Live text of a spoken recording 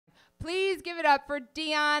Please give it up for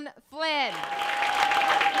Dion Flynn.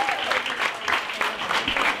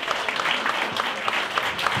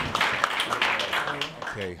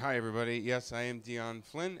 Okay, hi everybody. Yes, I am Dion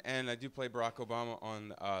Flynn, and I do play Barack Obama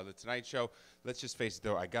on The Tonight Show. Let's just face it,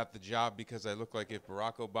 though, I got the job because I look like if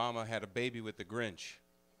Barack Obama had a baby with the Grinch.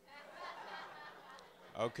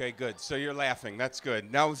 Okay, good. So you're laughing. That's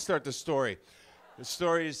good. Now let's start the story. The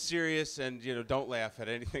story is serious, and don't laugh at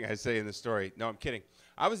anything I say in the story. No, I'm kidding.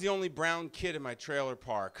 I was the only brown kid in my trailer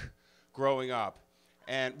park growing up.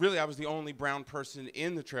 And really, I was the only brown person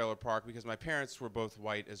in the trailer park because my parents were both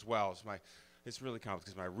white as well. So it's really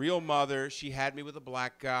complicated because my real mother, she had me with a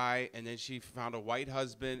black guy, and then she found a white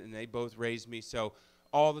husband, and they both raised me. So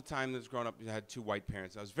all the time that I was growing up, I had two white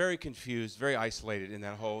parents. I was very confused, very isolated in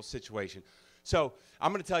that whole situation. So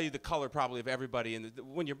I'm going to tell you the color probably of everybody. And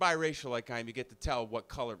when you're biracial like I am, you get to tell what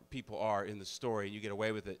color people are in the story, and you get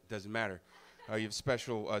away with it. It doesn't matter. You have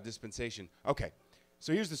special dispensation. Okay,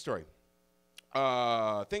 so here's the story.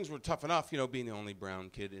 Things were tough enough, being the only brown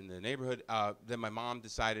kid in the neighborhood. Then my mom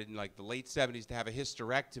decided in like the late 70s to have a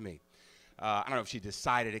hysterectomy. I don't know if she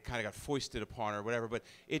decided, it kind of got foisted upon her or whatever, but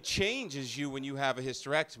it changes you when you have a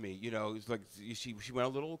hysterectomy. It's like she went a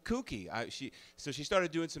little kooky. So she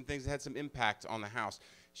started doing some things that had some impact on the house.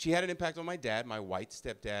 She had an impact on my dad, my white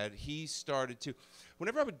stepdad. He started to,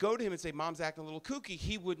 whenever I would go to him and say, Mom's acting a little kooky,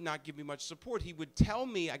 he would not give me much support. He would tell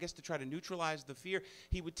me, I guess to try to neutralize the fear,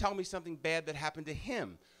 he would tell me something bad that happened to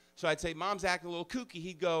him. So I'd say, Mom's acting a little kooky.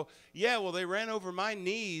 He'd go, yeah, well, they ran over my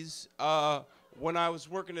knees when I was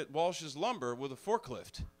working at Walsh's Lumber with a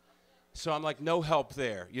forklift. So I'm like, no help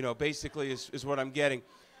there, basically is what I'm getting.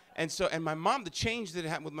 And my mom, the change that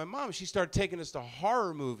happened with my mom, she started taking us to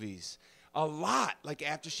horror movies. A lot, like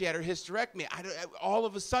after she had her hysterectomy. All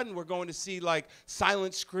of a sudden, we're going to see like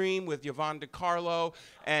Silent Scream with Yvonne DiCarlo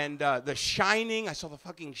and The Shining. I saw The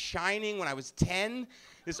fucking Shining when I was 10.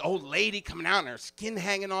 This old lady coming out and her skin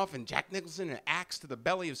hanging off, and Jack Nicholson and an axe to the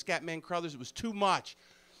belly of Scatman Crothers. It was too much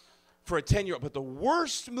for a 10-year-old. But the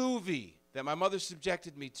worst movie that my mother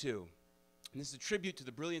subjected me to, and this is a tribute to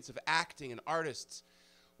the brilliance of acting and artists,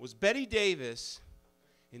 was Bette Davis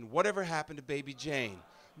in Whatever Happened to Baby Jane.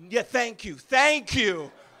 Yeah, thank you.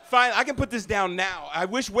 Fine, I can put this down now.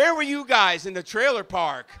 Where were you guys in the trailer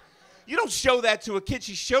park? You don't show that to a kid.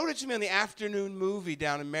 She showed it to me on the afternoon movie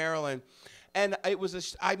down in Maryland. And it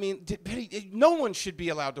was, no one should be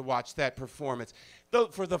allowed to watch that performance. Though,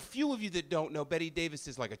 for the few of you that don't know, Bette Davis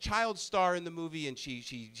is like a child star in the movie, and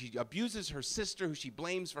she abuses her sister, who she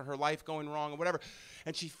blames for her life going wrong or whatever.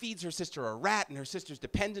 And she feeds her sister a rat, and her sister's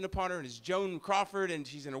dependent upon her, and it's Joan Crawford, and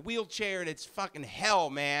she's in a wheelchair, and it's fucking hell,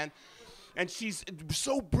 man. And she's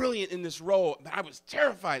so brilliant in this role that I was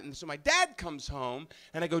terrified. And so my dad comes home,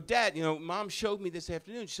 and I go, Dad, Mom showed me this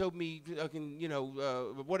afternoon, showed me,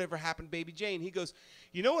 Whatever Happened to Baby Jane. He goes,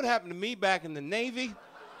 you know what happened to me back in the Navy?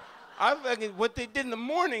 What they did in the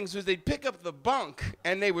mornings was they'd pick up the bunk,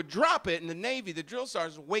 and they would drop it in the Navy. The drill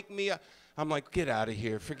sergeants would wake me up. I'm like, get out of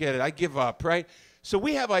here. Forget it. I give up, right? So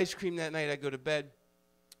we have ice cream that night. I go to bed.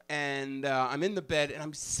 And I'm in the bed, and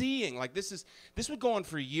I'm seeing, like, this would go on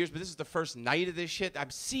for years, but this is the first night of this shit. I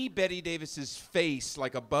see Bette Davis's face,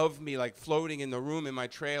 like, above me, like, floating in the room in my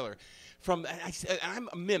trailer. I'm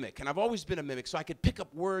a mimic, and I've always been a mimic, so I could pick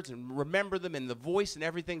up words and remember them and the voice and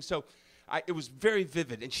everything. So it was very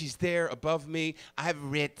vivid, and she's there above me. I've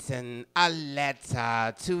written a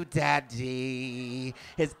letter to Daddy.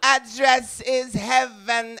 His address is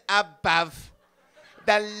heaven above.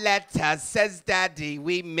 The letter says, Daddy,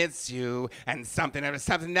 we miss you, and something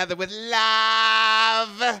other with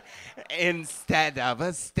love. Instead of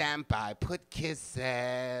a stamp, I put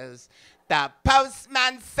kisses. The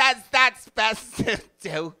postman says that's best to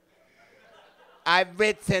do. I've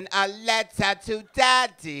written a letter to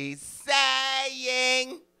Daddy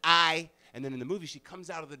saying and then in the movie, she comes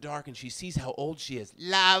out of the dark and she sees how old she is.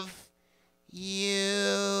 Love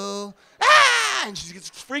you. And she gets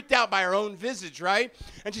freaked out by her own visage, right?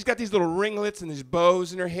 And she's got these little ringlets and these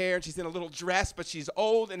bows in her hair, and she's in a little dress, but she's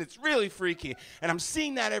old, and it's really freaky. And I'm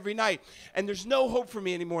seeing that every night, and there's no hope for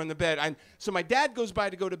me anymore in the bed. So my dad goes by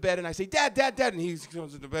to go to bed, and I say, Dad, and he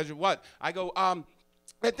goes to the bedroom, what? I go,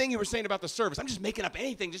 that thing you were saying about the service, I'm just making up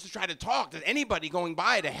anything just to try to talk to anybody going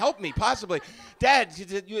by to help me, possibly. Dad,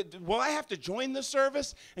 will I have to join the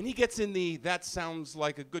service? And he gets in the, that sounds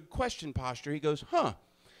like a good question posture. He goes,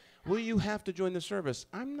 will you have to join the service?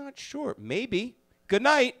 I'm not sure. Maybe. Good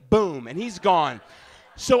night. Boom. And he's gone.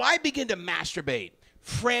 So I begin to masturbate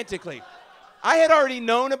frantically. I had already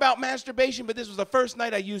known about masturbation, but this was the first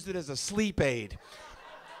night I used it as a sleep aid.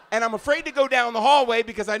 And I'm afraid to go down the hallway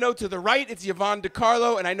because I know to the right it's Yvonne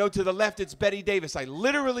DiCarlo and I know to the left it's Bette Davis. I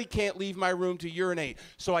literally can't leave my room to urinate.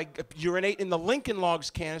 So I urinate in the Lincoln Logs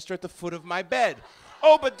canister at the foot of my bed.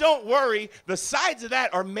 Oh, but don't worry. The sides of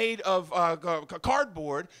that are made of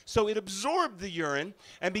cardboard, so it absorbed the urine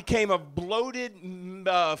and became a bloated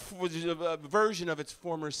version of its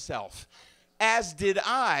former self. As did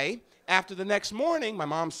I. After the next morning, my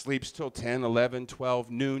mom sleeps till 10, 11,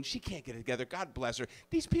 12, noon. She can't get it together. God bless her.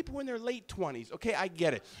 These people are in their late 20s. Okay, I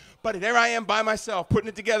get it. But there I am by myself, putting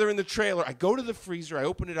it together in the trailer. I go to the freezer. I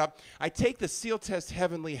open it up. I take the Seal Test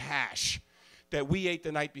Heavenly Hash that we ate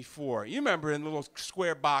the night before. You remember in the little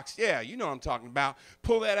square box? Yeah, you know what I'm talking about.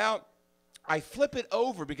 Pull that out. I flip it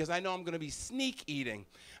over because I know I'm going to be sneak eating.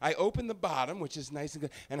 I open the bottom, which is nice and good,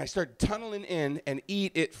 and I start tunneling in and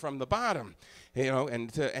eat it from the bottom. You know,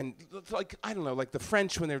 and like, I don't know, like the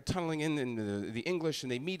French when they're tunneling in the English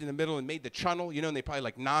and they meet in the middle and made the channel, you know, and they probably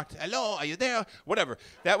like knocked, hello, are you there? Whatever.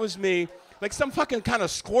 That was me. Like some fucking kind of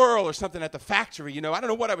squirrel or something at the factory, you know. I don't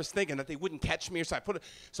know what I was thinking, that they wouldn't catch me, or so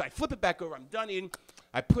I flip it back over. I'm done eating.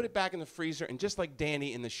 I put it back in the freezer, and just like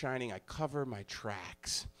Danny in The Shining, I cover my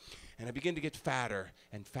tracks. And I begin to get fatter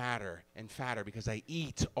and fatter and fatter because I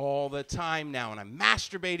eat all the time now, and I'm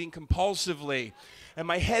masturbating compulsively. And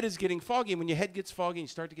my head is getting foggy. And when your head gets foggy and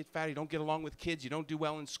you start to get fat, you don't get along with kids, you don't do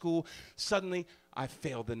well in school, suddenly I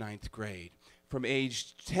failed the 9th grade. From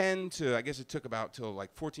age 10 to, I guess it took about till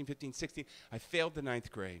like 14, 15, 16, I failed the 9th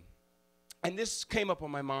grade. And this came up on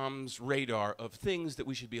my mom's radar of things that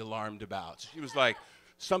we should be alarmed about. She was like,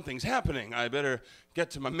 something's happening. I better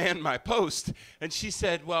get to man my post. And she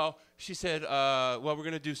said, well, we're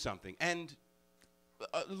going to do something. And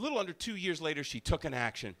a little under 2 years later, she took an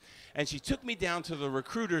action. And she took me down to the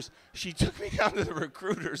recruiter's. She took me down to the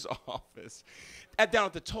recruiter's office down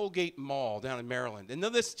at the Tollgate Mall down in Maryland. And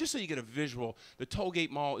this, just so you get a visual, the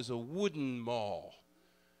Tollgate Mall is a wooden mall.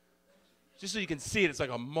 Just so you can see it, it's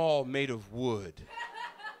like a mall made of wood.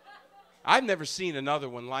 I've never seen another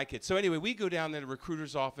one like it. So anyway, we go down there to the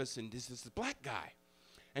recruiter's office, and this is the black guy.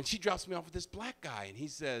 And she drops me off with this black guy, and he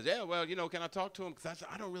says, yeah, well, you know, can I talk to him? Because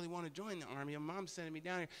I don't really want to join the Army. My mom's sending me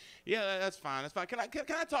down here. Yeah, that's fine. That's fine. Can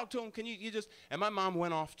I talk to him? Can you just? And my mom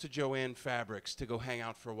went off to Joann Fabrics to go hang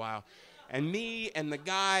out for a while. And me and the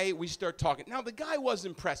guy, we start talking. Now, the guy was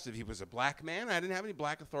impressive. He was a black man. I didn't have any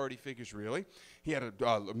black authority figures, really. He had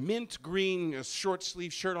a mint green short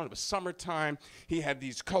sleeve shirt on. It was summertime. He had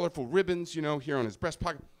these colorful ribbons, you know, here on his breast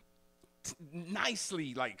pocket.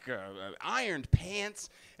 Nicely, like, ironed pants.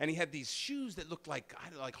 And he had these shoes that looked like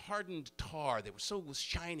hardened tar. They were so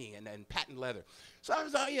shiny and patent leather. So I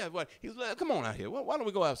was out, yeah, what? He was like, come on out here. Why don't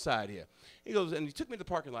we go outside here? He goes, and he took me to the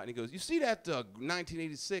parking lot, and he goes, you see that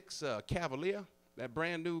 1986 Cavalier, that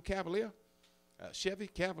brand new Cavalier, Chevy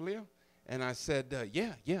Cavalier? And I said,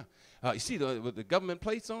 yeah. You see with the government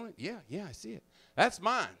plates on it? Yeah, I see it. That's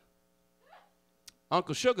mine.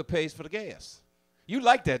 Uncle Sugar pays for the gas. You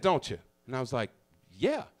like that, don't you? And I was like,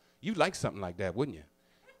 yeah, you'd like something like that, wouldn't you?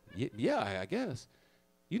 Yeah, I guess.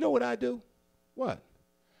 You know what I do? What?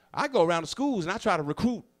 I go around the schools and I try to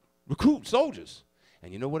recruit soldiers.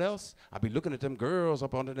 And you know what else? I be looking at them girls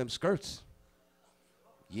up under them skirts.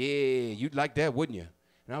 Yeah, you'd like that, wouldn't you?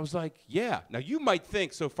 And I was like, yeah. Now, you might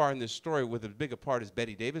think so far in this story where the bigger part is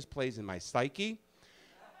Bette Davis plays in my psyche.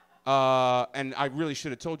 And I really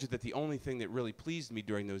should have told you that the only thing that really pleased me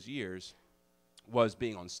during those years was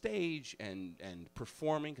being on stage and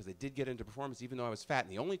performing, because I did get into performance even though I was fat.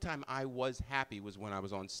 And the only time I was happy was when I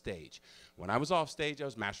was on stage. When I was off stage, I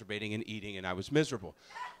was masturbating and eating, and I was miserable.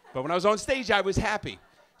 But when I was on stage, I was happy.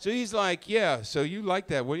 So he's like, yeah, so you like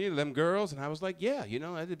that, wouldn't you, them girls? And I was like, yeah, you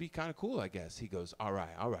know, that'd be kind of cool, I guess. He goes, all right,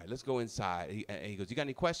 let's go inside. He goes, you got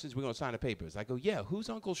any questions? We're going to sign the papers. I go, yeah, who's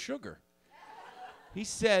Uncle Sugar? He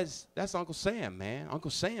says, that's Uncle Sam, man.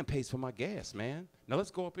 Uncle Sam pays for my gas, man. Now let's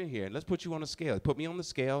go up in here and let's put you on a scale. He put me on the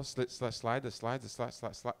scale, slide,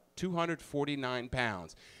 249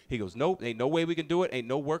 pounds. He goes, nope, ain't no way we can do it. Ain't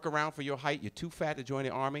no workaround for your height. You're too fat to join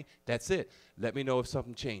the Army. That's it. Let me know if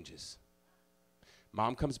something changes.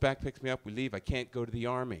 Mom comes back, picks me up, we leave. I can't go to the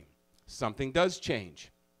Army. Something does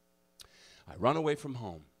change. I run away from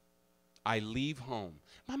home. I leave home.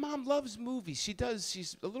 My mom loves movies. She does.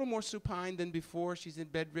 She's a little more supine than before. She's in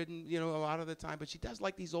bedridden, you know, a lot of the time. But she does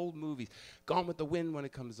like these old movies. Gone with the Wind when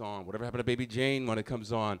it comes on. Whatever Happened to Baby Jane when it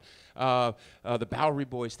comes on. The Bowery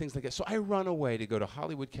Boys, things like that. So I run away to go to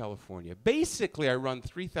Hollywood, California. Basically, I run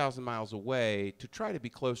 3,000 miles away to try to be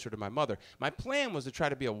closer to my mother. My plan was to try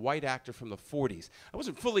to be a white actor from the 40s. I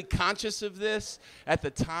wasn't fully conscious of this at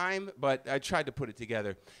the time, but I tried to put it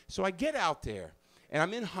together. So I get out there. And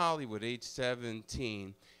I'm in Hollywood, age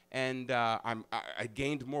 17, and I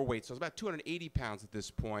gained more weight. So I was about 280 pounds at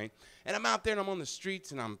this point. And I'm out there, and I'm on the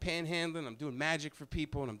streets, and I'm panhandling. I'm doing magic for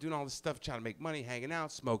people, and I'm doing all this stuff, trying to make money, hanging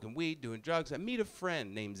out, smoking weed, doing drugs. I meet a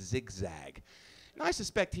friend named Zigzag. And I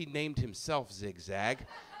suspect he named himself Zigzag.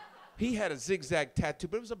 He had a zigzag tattoo,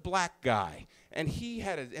 but it was a black guy. And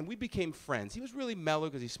and we became friends. He was really mellow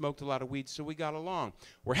because he smoked a lot of weed, so we got along.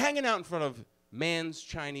 We're hanging out in front of Mann's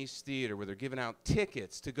Chinese Theater, where they're giving out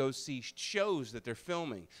tickets to go see shows that they're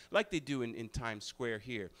filming, like they do in Times Square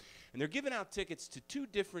here. And they're giving out tickets to 2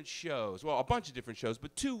 different shows. Well, a bunch of different shows,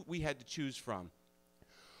 but 2 we had to choose from.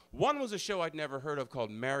 One was a show I'd never heard of called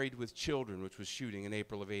Married with Children, which was shooting in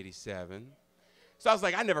April of '87. So I was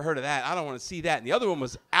like, I never heard of that. I don't want to see that. And the other one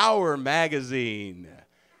was Our Magazine.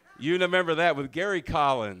 You remember that with Gary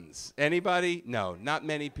Collins. Anybody? No, not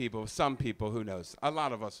many people. Some people, who knows? A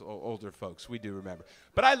lot of us older folks, we do remember.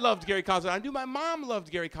 But I loved Gary Collins. I knew my mom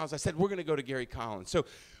loved Gary Collins. I said, we're going to go to Gary Collins. So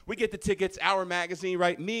we get the tickets, Our Magazine,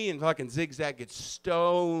 right? Me and fucking Zigzag get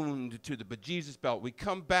stoned to the bejesus belt. We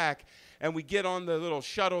come back, and we get on the little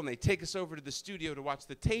shuttle, and they take us over to the studio to watch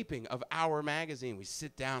the taping of Our Magazine. We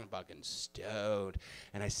sit down, fucking stoned,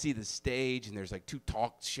 and I see the stage, and there's like 2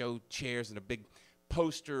 talk show chairs and a big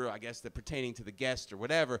poster, I guess, that pertaining to the guest or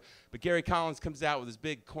whatever. But Gary Collins comes out with his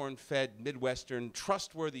big corn-fed, Midwestern,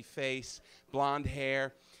 trustworthy face, blonde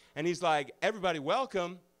hair, and he's like, everybody,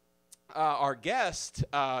 welcome our guest.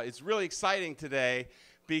 It's really exciting today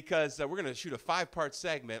because we're going to shoot a 5-part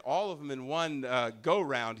segment, all of them in one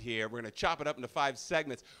go-round here. We're going to chop it up into 5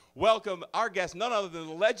 segments. Welcome our guest, none other than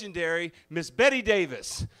the legendary Miss Bette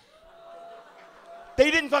Davis. They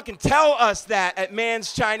didn't fucking tell us that at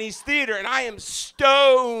Mann's Chinese Theater, and I am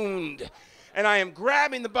stoned. And I am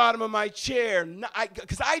grabbing the bottom of my chair,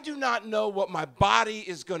 because I do not know what my body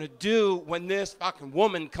is going to do when this fucking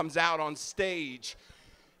woman comes out on stage.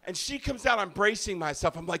 And she comes out, I'm bracing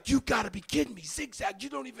myself. I'm like, you got to be kidding me, Zigzag. You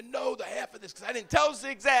don't even know the half of this, because I didn't tell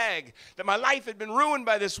Zigzag that my life had been ruined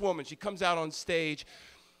by this woman. She comes out on stage.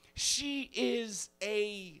 She is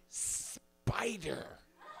a spider.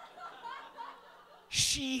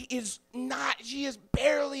 She is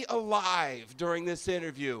barely alive during this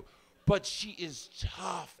interview, but she is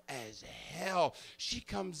tough as hell. She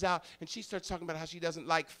comes out and she starts talking about how she doesn't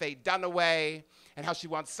like Faye Dunaway and how she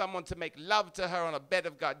wants someone to make love to her on a bed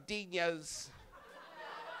of gardenias.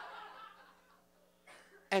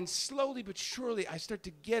 And slowly but surely, I start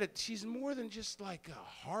to get it. She's more than just like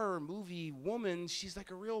a horror movie woman. She's like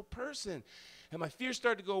a real person. And my fears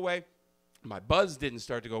started to go away. My buzz didn't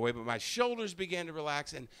start to go away, but my shoulders began to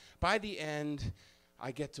relax. And by the end, I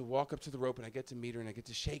get to walk up to the rope, and I get to meet her, and I get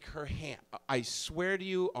to shake her hand. I swear to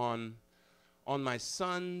you, on my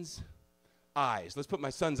son's eyes. Let's put my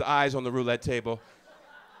son's eyes on the roulette table.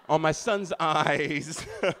 On my son's eyes,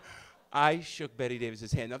 I shook Bette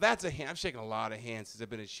Davis's hand. Now, that's a hand. I've shaken a lot of hands since I've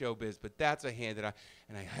been in showbiz, but that's a hand that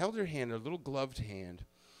I held her hand, her little gloved hand,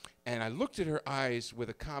 and I looked at her eyes with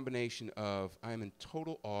a combination of, I'm in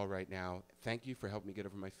total awe right now. Thank you for helping me get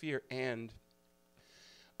over my fear. And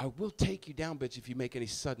I will take you down, bitch, if you make any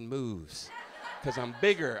sudden moves. Because I'm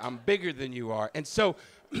bigger than you are. And so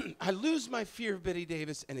I lose my fear of Bette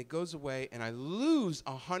Davis, and it goes away, and I lose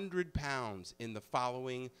 100 pounds in the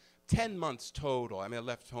following 10 months total. I mean, I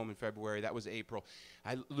left home in February. That was April.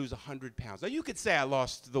 I lose 100 pounds. Now, you could say I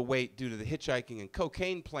lost the weight due to the hitchhiking and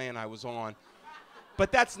cocaine plan I was on.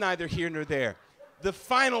 But that's neither here nor there. The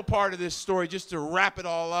final part of this story, just to wrap it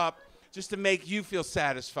all up, just to make you feel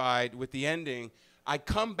satisfied with the ending, I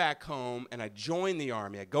come back home and I join the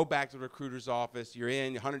Army. I go back to the recruiter's office. You're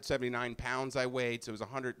in, 179 pounds I weighed, so it was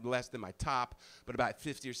 100 less than my top, but about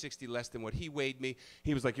 50 or 60 less than what he weighed me.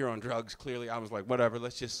 He was like, you're on drugs, clearly. I was like, whatever,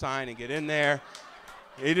 let's just sign and get in there.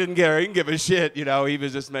 He didn't give a shit, you know. He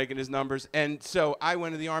was just making his numbers. And so I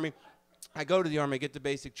went to the Army. I go to the Army, get the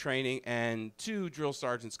basic training, and 2 drill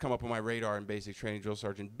sergeants come up on my radar in basic training, Drill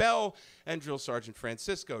Sergeant Bell and Drill Sergeant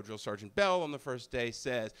Francisco. Drill Sergeant Bell on the first day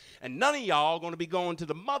says, and none of y'all going to be going to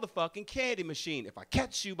the motherfucking candy machine. If I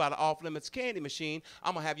catch you by the off-limits candy machine,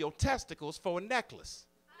 I'm going to have your testicles for a necklace.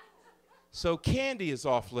 So candy is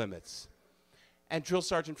off-limits. And Drill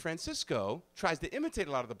Sergeant Francisco tries to imitate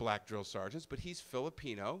a lot of the black drill sergeants, but he's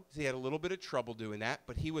Filipino. He had a little bit of trouble doing that,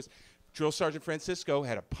 but he was... Drill Sergeant Francisco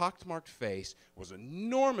had a pockmarked face, was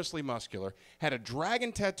enormously muscular, had a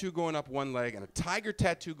dragon tattoo going up one leg and a tiger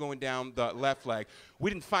tattoo going down the left leg.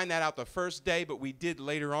 We didn't find that out the first day, but we did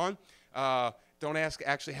later on. Don't ask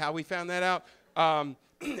actually how we found that out.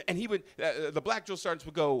 And he would, the black drill sergeants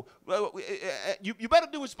would go, well, you better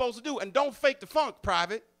do what you're supposed to do and don't fake the funk,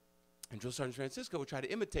 Private. And Drill Sergeant Francisco would try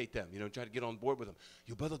to imitate them, you know, try to get on board with them.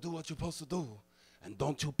 You better do what you're supposed to do and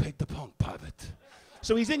don't you fake the funk, Private.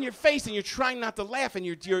 So he's in your face, and you're trying not to laugh, and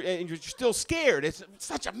you're still scared. It's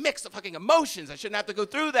such a mix of fucking emotions. I shouldn't have to go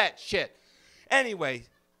through that shit. Anyway,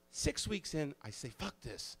 6 weeks in, I say, fuck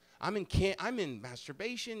this. I'm in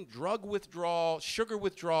masturbation, drug withdrawal, sugar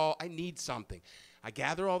withdrawal. I need something. I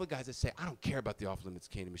gather all the guys. I say, I don't care about the off-limits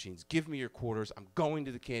candy machines. Give me your quarters. I'm going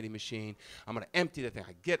to the candy machine. I'm going to empty the thing.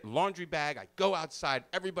 I get a laundry bag. I go outside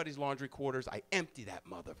everybody's laundry quarters. I empty that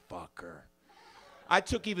motherfucker. I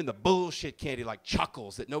took even the bullshit candy like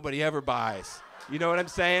Chuckles that nobody ever buys. You know what I'm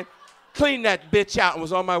saying? Cleaned that bitch out and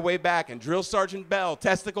was on my way back. And Drill Sergeant Bell,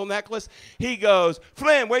 testicle necklace, he goes,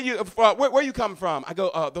 Flynn, where you coming from? I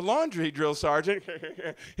go, the laundry, Drill Sergeant.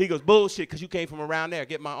 He goes, bullshit, because you came from around there.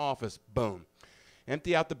 Get in my office. Boom.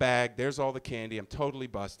 Empty out the bag. There's all the candy. I'm totally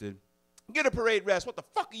busted. Get a parade rest. What the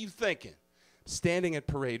fuck are you thinking? Standing at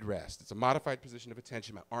parade rest. It's a modified position of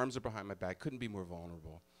attention. My arms are behind my back. Couldn't be more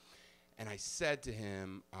vulnerable. And I said to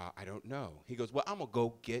him, I don't know. He goes, well, I'm going to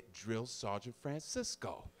go get Drill Sergeant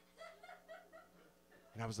Francisco.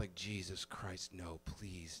 And I was like, Jesus Christ, no,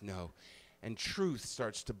 please, no. And truth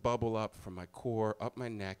starts to bubble up from my core, up my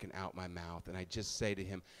neck, and out my mouth. And I just say to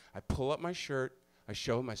him, I pull up my shirt. I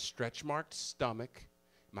show him my stretch-marked stomach,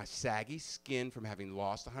 my saggy skin from having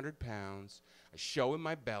lost 100 pounds. I show him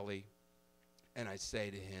my belly. And I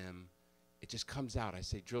say to him, it just comes out. I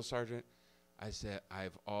say, Drill Sergeant, I said,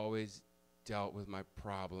 I've always dealt with my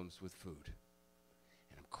problems with food.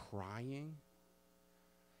 And I'm crying.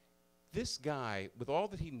 This guy, with all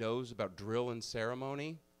that he knows about drill and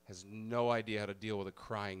ceremony, has no idea how to deal with a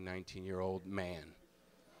crying 19-year-old man.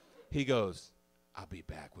 He goes, I'll be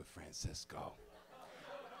back with Francisco.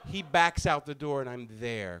 He backs out the door, and I'm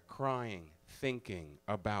there crying, thinking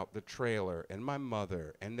about the trailer and my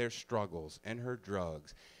mother and their struggles and her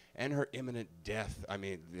drugs and her imminent death. I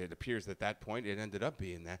mean, it appears at that point it ended up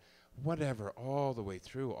being that. Whatever, all the way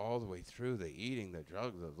through, the eating, the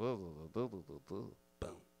drugs,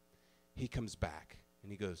 boom. He comes back,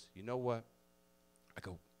 and he goes, you know what? I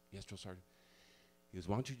go, yes, Drill Sergeant. He goes,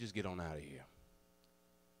 why don't you just get on out of here?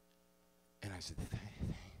 And I said,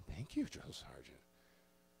 thank you, Drill Sergeant.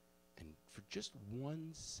 And for just 1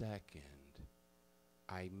 second,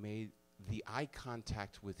 I made the eye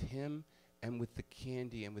contact with him and with the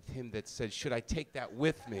candy and with him that said, should I take that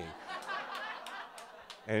with me?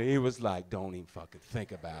 And he was like, don't even fucking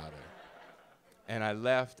think about it. And I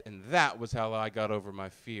left, and that was how I got over my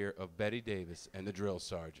fear of Bette Davis and the drill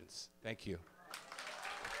sergeants. Thank you.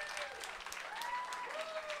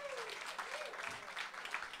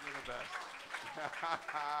 You're the best.